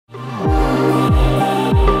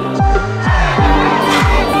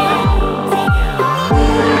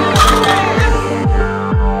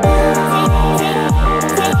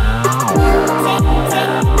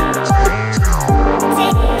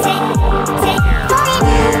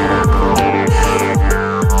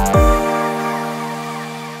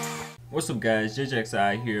guys,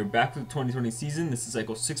 JJXI here, back for the 2020 season. This is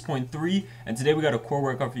cycle 6.3, and today we got a core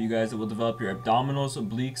workout for you guys that will develop your abdominals,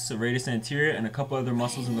 obliques, serratus anterior, and a couple other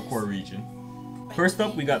muscles in the core region. First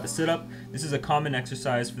up, we got the sit-up. This is a common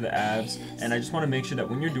exercise for the abs, and I just want to make sure that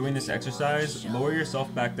when you're doing this exercise, lower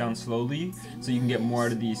yourself back down slowly so you can get more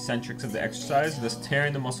out of the eccentrics of the exercise, thus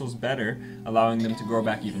tearing the muscles better, allowing them to grow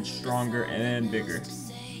back even stronger and bigger.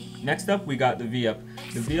 Next up, we got the V-up.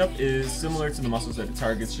 The V-up is similar to the muscles that it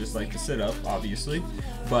targets, just like the sit-up, obviously,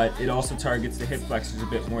 but it also targets the hip flexors a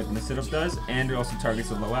bit more than the sit-up does, and it also targets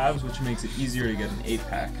the low abs, which makes it easier to get an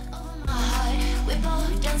 8-pack.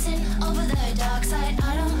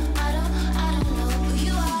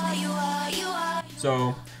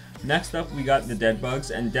 So, next up, we got the dead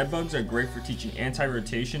bugs, and dead bugs are great for teaching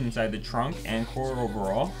anti-rotation inside the trunk and core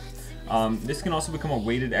overall. This can also become a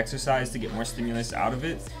weighted exercise to get more stimulus out of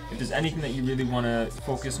it. If there's anything that you really want to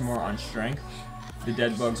focus more on strength, the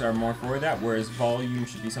dead bugs are more for that, whereas volume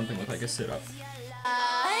should be something with like a sit-up.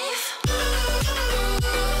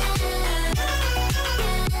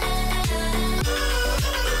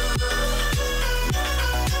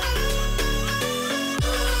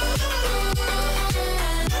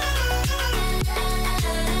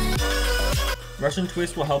 Russian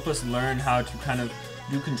twist will help us learn how to kind of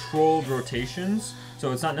do controlled rotations.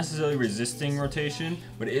 So it's not necessarily resisting rotation,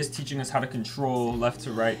 but it is teaching us how to control left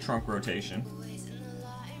to right trunk rotation.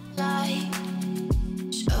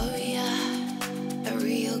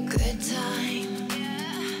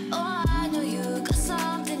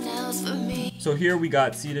 So here we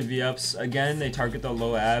got C to V-ups. Again, they target the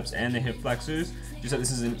low abs and the hip flexors. Just that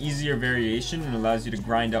this is an easier variation and allows you to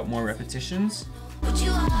grind out more repetitions.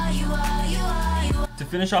 To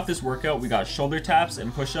finish off this workout, we got shoulder taps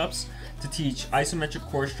and push-ups to teach isometric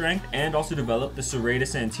core strength and also develop the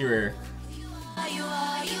serratus anterior. I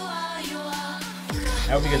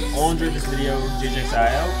hope you guys all enjoyed this video. JJXI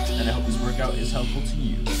out, and I hope this workout is helpful to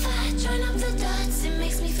you.